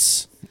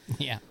exists.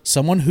 Yeah.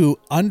 Someone who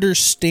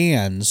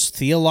understands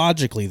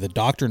theologically the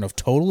doctrine of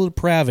total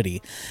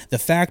depravity, the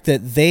fact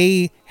that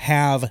they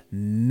have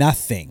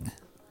nothing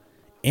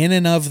in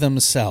and of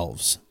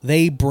themselves.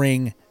 They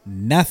bring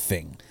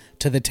nothing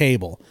to the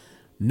table.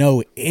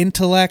 No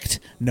intellect,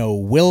 no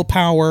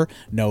willpower,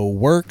 no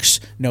works,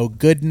 no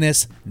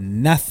goodness,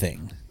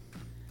 nothing.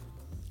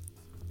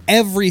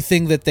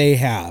 Everything that they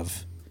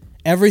have,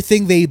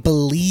 everything they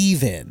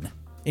believe in,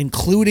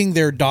 including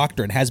their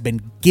doctrine, has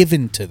been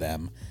given to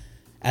them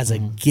as a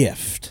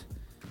gift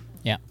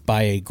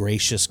by a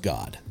gracious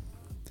God.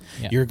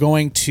 Yeah. You're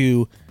going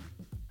to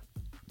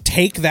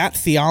take that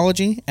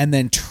theology and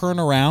then turn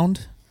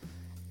around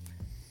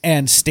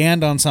and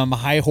stand on some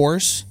high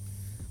horse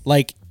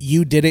like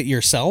you did it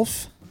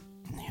yourself?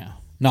 Yeah.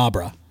 Nah,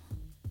 bruh.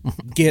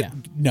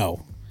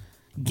 No.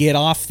 Get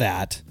off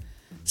that.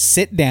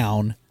 Sit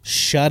down.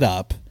 Shut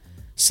up.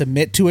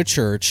 Submit to a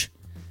church.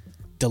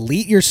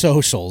 Delete your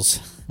socials.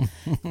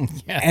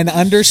 And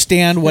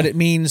understand what it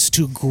means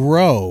to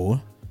grow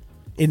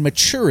in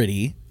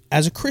maturity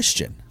as a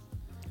Christian.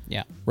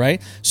 Yeah.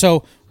 Right?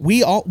 So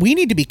we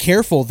need to be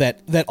careful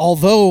that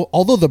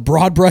although the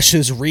broad brush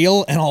is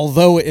real, and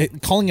although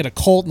calling it a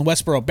cult in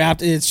Westboro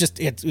Baptist,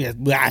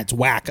 it's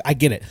whack. I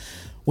get it.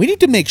 We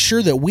need to make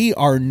sure that we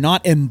are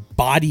not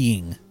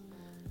embodying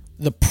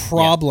the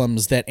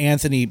problems that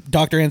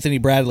Dr. Anthony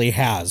Bradley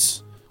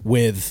has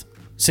with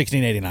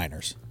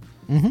 1689ers.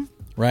 Mm-hmm.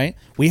 Right?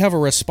 We have a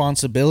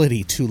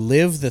responsibility to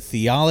live the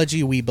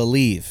theology we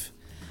believe,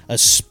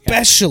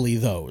 especially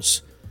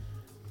those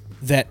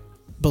that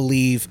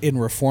believe in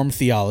Reformed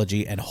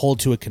theology and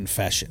hold to a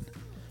confession,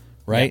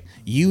 right?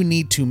 Yeah. You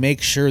need to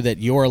make sure that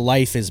your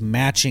life is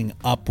matching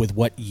up with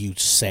what you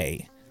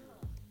say.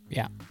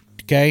 Yeah.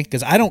 Okay?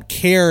 Because I don't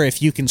care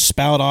if you can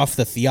spout off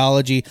the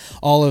theology,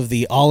 all of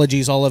the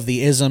ologies, all of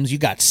the isms. You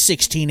got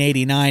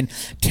 1689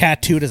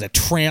 tattooed as a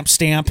tramp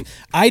stamp.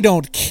 I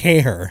don't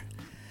care.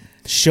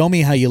 Show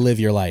me how you live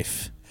your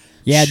life.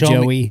 Yeah,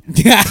 Joey.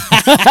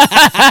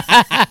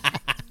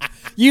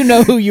 You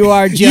know who you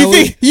are,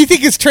 Joey. You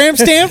think it's tramp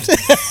stamped?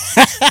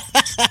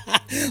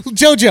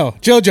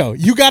 Jojo,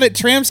 you got it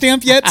tramp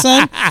stamped yet,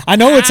 son? I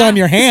know it's on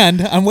your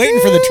hand. I'm waiting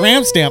for the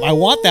tramp stamp. I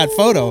want that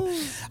photo.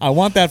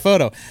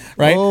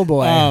 Right? Oh,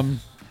 boy.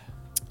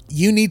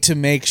 You need to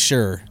make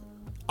sure.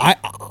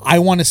 I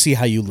want to see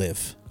how you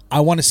live. I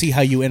want to see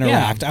how you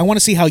interact. Yeah. I want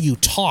to see how you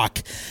talk,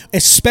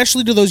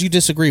 especially to those you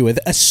disagree with,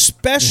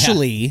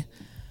 especially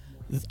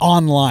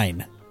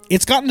online.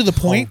 It's gotten to the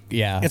point.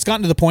 It's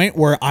gotten to the point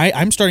where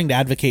I'm starting to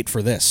advocate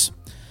for this,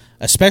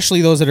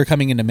 especially those that are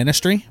coming into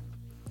ministry,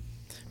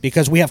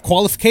 because we have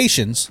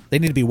qualifications. They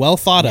need to be well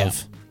thought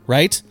of,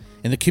 right?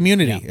 In the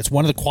community. Yeah. It's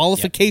one of the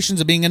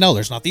qualifications of being an elder.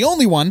 It's not the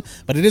only one,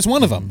 but it is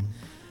one of them.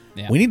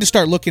 Yeah. We need to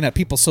start looking at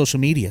people's social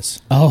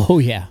medias. Oh,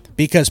 yeah.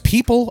 Because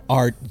people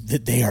are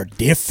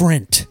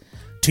different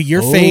to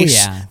your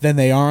face than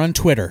they are on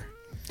Twitter.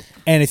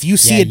 And if you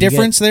see a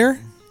difference there,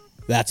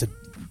 that's a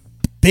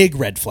big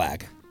red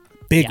flag.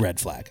 Red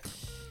flag.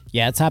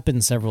 Yeah, it's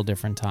happened several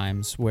different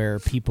times where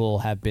people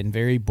have been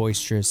very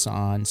boisterous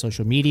on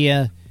social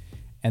media,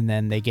 and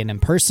then they get in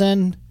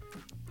person,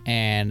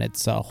 and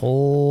it's a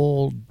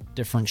whole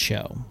different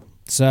show.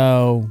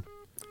 So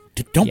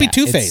don't be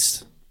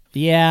two-faced.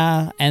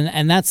 Yeah,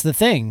 and that's the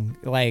thing.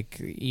 Like,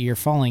 you're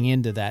falling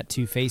into that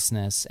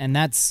two-facedness, and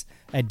that's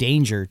a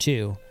danger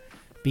too,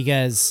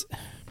 because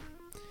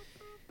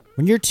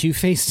when you're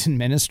two-faced in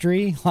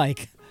ministry,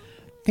 like,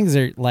 things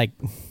are like,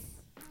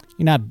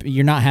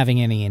 you're not having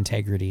any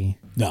integrity.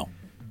 No.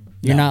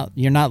 You're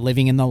not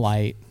living in the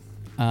light,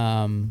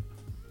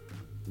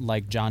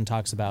 like John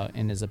talks about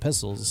in his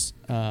epistles,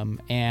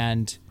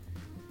 and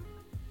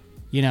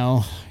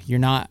you're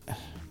not.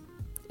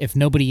 If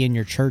nobody in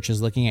your church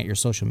is looking at your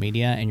social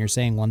media and you're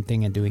saying one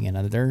thing and doing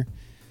another,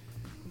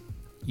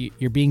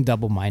 you're being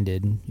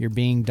double-minded. You're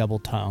being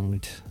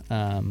double-tongued.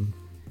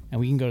 And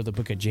we can go to the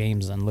book of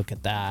James and look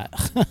at that.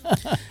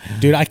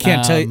 Dude, I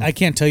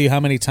can't tell you how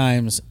many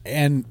times,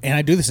 and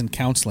I do this in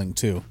counseling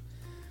too.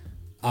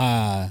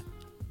 I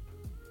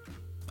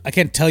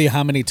can't tell you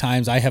how many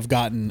times I have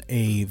gotten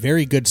a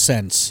very good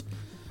sense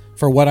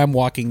for what I'm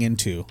walking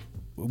into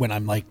when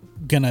I'm like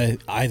gonna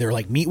either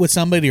like meet with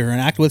somebody or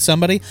interact with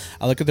somebody.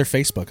 I look at their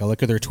Facebook, I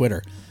look at their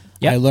Twitter.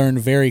 Yep. I learn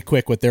very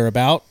quick what they're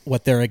about,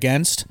 what they're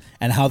against,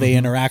 and how they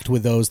interact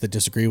with those that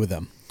disagree with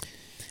them.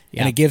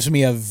 Yeah. And it gives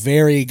me a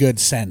very good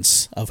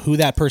sense of who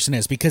that person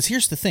is. Because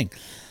here's the thing.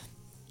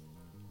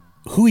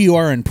 Who you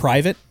are in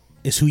private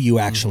is who you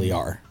actually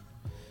are.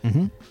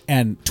 Mm-hmm.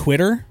 And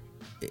Twitter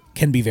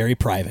can be very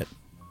private.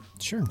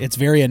 Sure. It's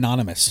very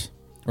anonymous,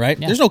 right?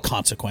 Yeah. There's no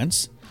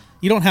consequence.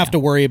 You don't have to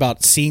worry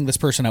about seeing this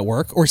person at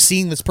work or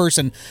seeing this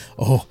person,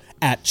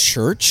 at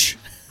church.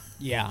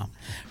 Yeah.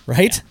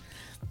 Right? Yeah.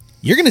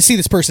 You're going to see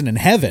this person in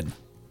heaven.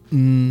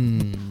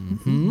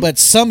 Mm-hmm. But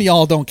some of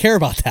y'all don't care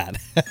about that.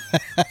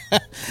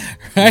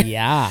 Right?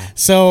 Yeah.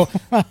 So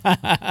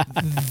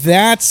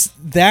that's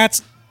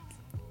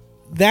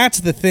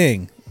the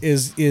thing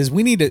is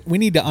we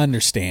need to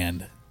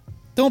understand.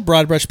 Don't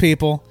broad brush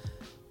people,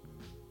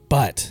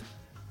 but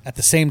at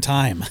the same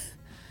time,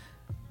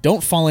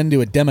 don't fall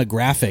into a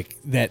demographic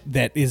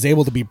that is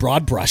able to be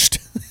broad brushed.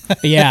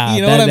 Yeah,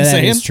 you know what I'm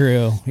saying? That is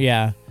true.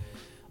 Yeah,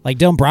 like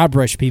don't broad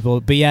brush people,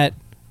 but yet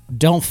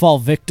don't fall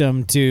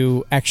victim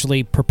to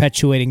actually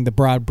perpetuating the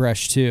broad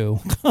brush too.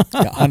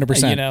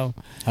 100%. You know,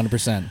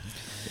 100%.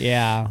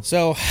 yeah.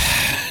 So,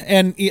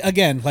 and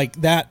again,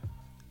 like that,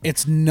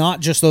 it's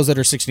not just those that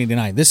are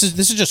 1689. This is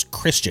just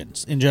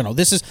Christians in general.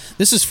 This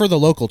is for the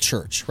local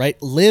church,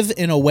 right? Live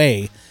in a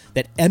way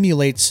that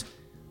emulates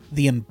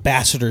the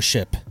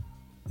ambassadorship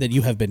that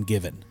you have been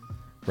given,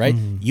 right?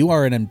 You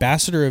are an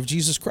ambassador of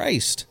Jesus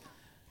Christ.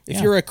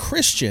 If you're a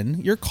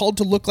Christian, you're called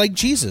to look like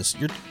Jesus.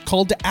 You're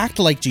called to act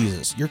like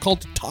Jesus. You're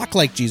called to talk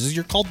like Jesus.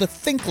 You're called to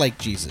think like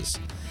Jesus.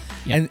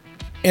 Yep.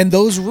 And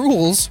those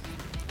rules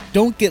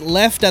don't get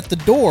left at the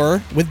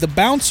door with the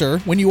bouncer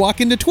when you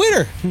walk into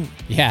Twitter.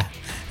 Yeah.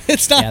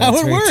 It's not how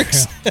it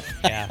works.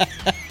 Yeah.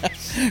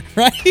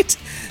 Right?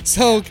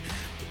 So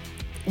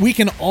we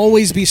can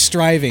always be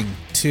striving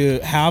to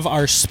have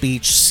our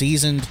speech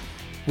seasoned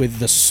with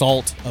the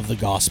salt of the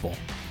gospel,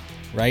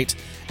 right?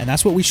 And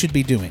that's what we should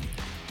be doing,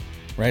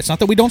 right? It's not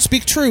that we don't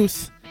speak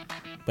truth,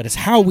 but it's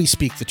how we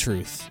speak the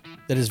truth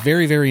that is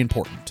very, very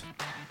important.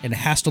 And it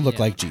has to look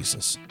like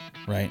Jesus,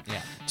 right?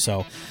 Yeah.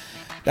 So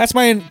that's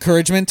my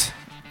encouragement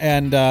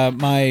and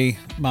my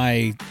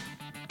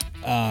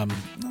I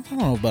don't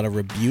know about a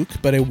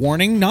rebuke, but a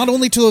warning, not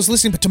only to those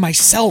listening, but to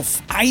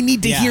myself. I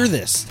need to hear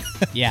this.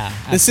 Yeah.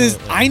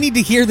 I need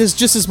to hear this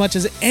just as much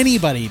as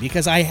anybody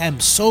because I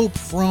am so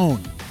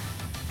prone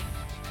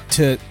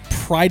to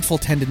prideful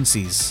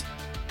tendencies.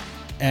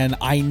 And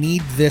I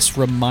need this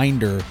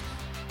reminder,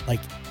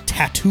 like,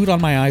 tattooed on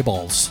my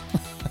eyeballs.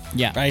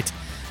 Yeah. Right?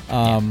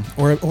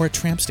 Or a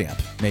tramp stamp,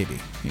 maybe.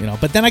 You know,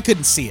 but then I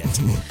couldn't see it.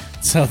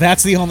 So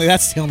that's the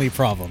only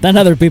problem. Then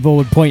other people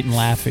would point and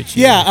laugh at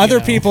you. Yeah, other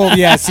know. people,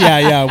 yes,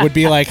 would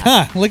be like,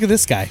 huh, look at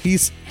this guy.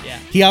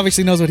 He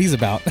obviously knows what he's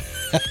about.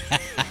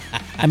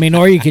 I mean,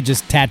 or you could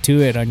just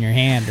tattoo it on your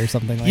hand or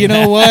something like that. You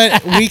know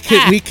what? We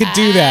could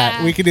do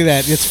that. We could do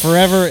that. It's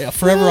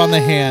forever on the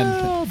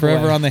hand.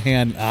 Forever boy. on the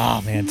hand.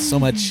 Oh man, so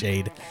much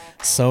shade.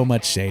 So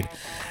much shade.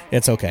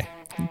 It's okay.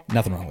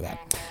 Nothing wrong with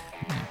that.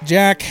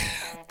 Jack,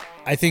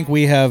 I think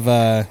we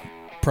have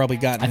probably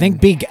gotten I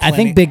think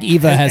Big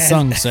Eva has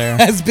sung, sir.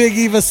 Has Big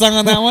Eva sung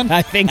on that one?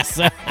 I think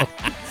so.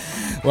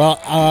 Well,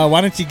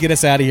 why don't you get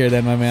us out of here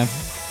then, my man?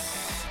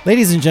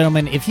 Ladies and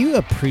gentlemen, if you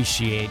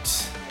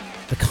appreciate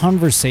the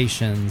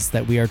conversations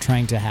that we are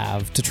trying to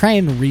have, to try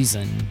and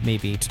reason,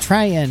 maybe, to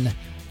try and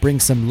bring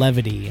some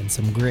levity and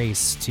some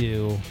grace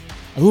to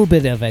a little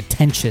bit of a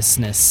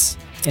tentiousness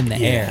in the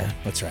air,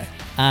 That's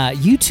right.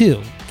 you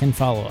too can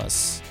follow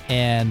us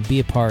and be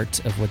a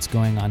part of what's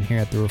going on here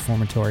at the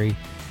Reformatory.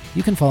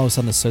 You can follow us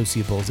on the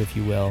Sociables, if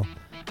you will.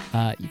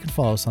 You can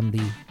follow us on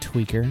the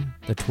Tweaker,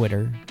 the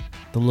Twitter,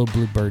 the Little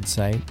Blue Bird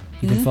site.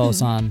 You can follow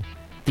us on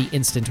the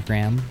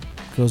Instagram.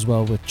 Goes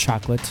well with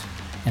chocolate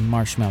and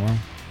marshmallow.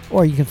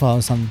 Or you can follow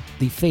us on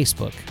the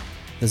Facebook,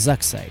 the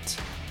Zuck site,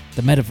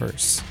 the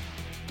Metaverse.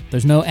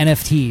 There's no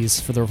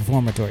NFTs for the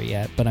Reformatory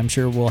yet, but I'm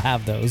sure we'll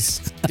have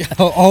those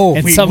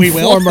in some we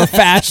will. form or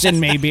fashion,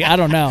 maybe. I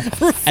don't know.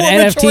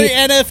 Reformatory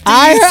NFTs.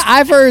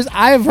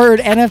 I've heard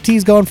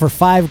NFTs going for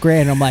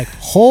 $5,000. I'm like,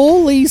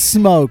 holy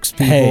smokes,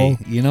 people! Hey,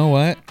 you know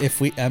what?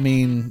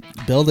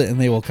 Build it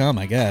and they will come.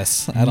 I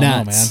guess. I don't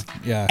know, man.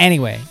 Yeah.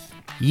 Anyway,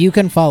 you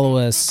can follow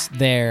us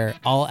there,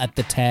 all at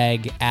the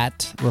tag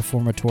at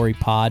Reformatory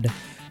Pod.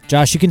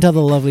 Josh, you can tell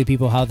the lovely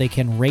people how they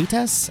can rate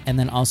us and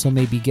then also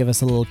maybe give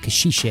us a little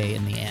kashish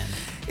in the end.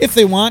 If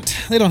they want,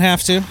 they don't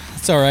have to.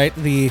 It's all right.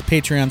 The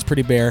Patreon's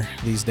pretty bare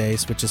these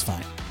days, which is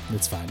fine.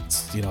 It's fine.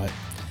 It's, you know what?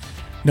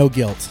 No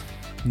guilt.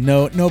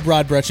 No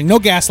broad brushing. No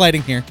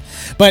gaslighting here.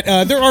 But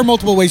there are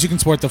multiple ways you can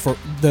support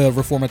the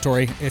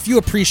Reformatory. If you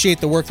appreciate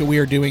the work that we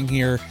are doing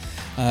here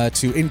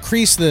to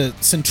increase the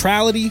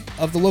centrality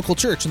of the local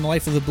church in the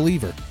life of the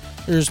believer,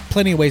 there's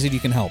plenty of ways that you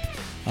can help.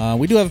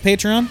 We do have a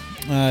Patreon.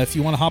 If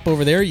you want to hop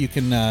over there, you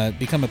can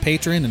become a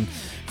patron, and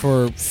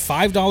for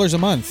 $5 a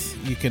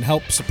month, you can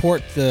help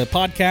support the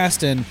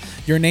podcast, and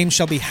your name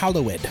shall be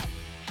hallowed.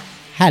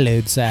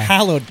 Hallowed, sir.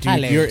 Hallowed, dude.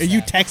 Hallowed, Are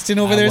you texting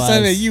over I there,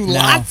 son? was. You No.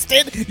 lost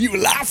it. You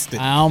lost it.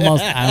 I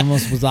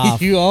almost was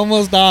off. You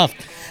almost off.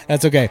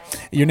 That's okay.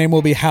 Your name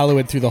will be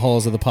hallowed through the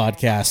halls of the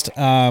podcast.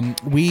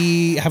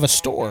 We have a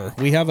store.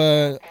 We have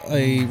a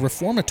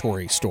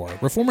reformatory store.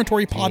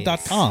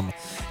 Reformatorypod.com.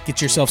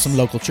 Get yourself some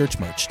local church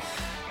merch.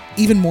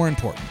 Even more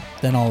important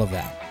than all of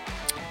that,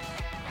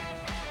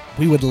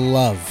 we would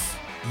love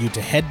you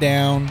to head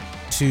down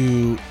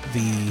to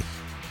the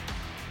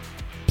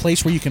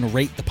place where you can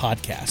rate the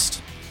podcast,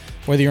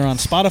 whether you're on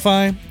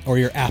Spotify or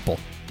you're Apple.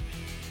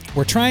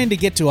 We're trying to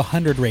get to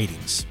 100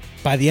 ratings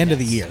by the end of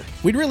the year.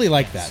 We'd really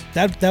like that.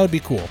 That would be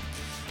cool.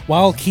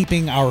 While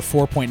keeping our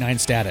 4.9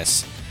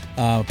 status.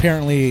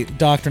 Apparently,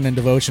 Doctrine and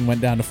Devotion went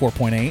down to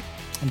 4.8.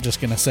 I'm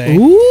just gonna say.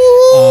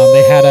 Ooh,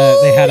 They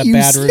had a you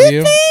bad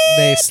review.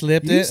 They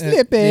slipped You it.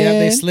 slipping. Yeah,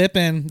 they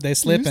slipping.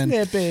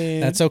 slipping.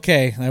 That's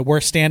okay.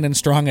 We're standing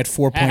strong at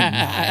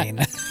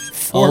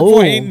 4.9.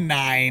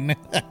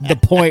 4.9. The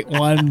point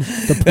one.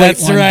 The point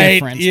That's one right.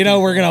 difference. You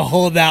know, we're going to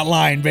hold that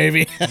line,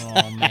 baby.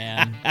 Oh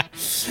man.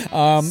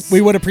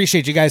 We would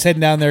appreciate you guys heading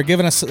down there,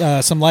 giving us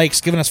some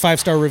likes, giving us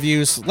 5-star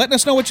reviews, letting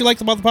us know what you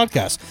liked about the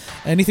podcast,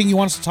 anything you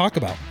want us to talk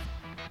about.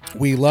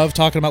 We love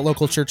talking about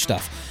local church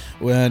stuff,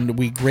 and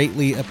we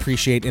greatly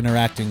appreciate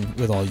interacting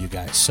with all you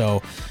guys.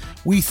 So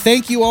we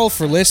thank you all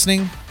for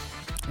listening.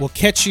 We'll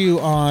catch you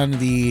on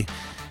the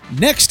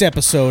next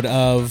episode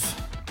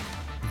of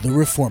The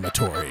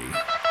Reformatory.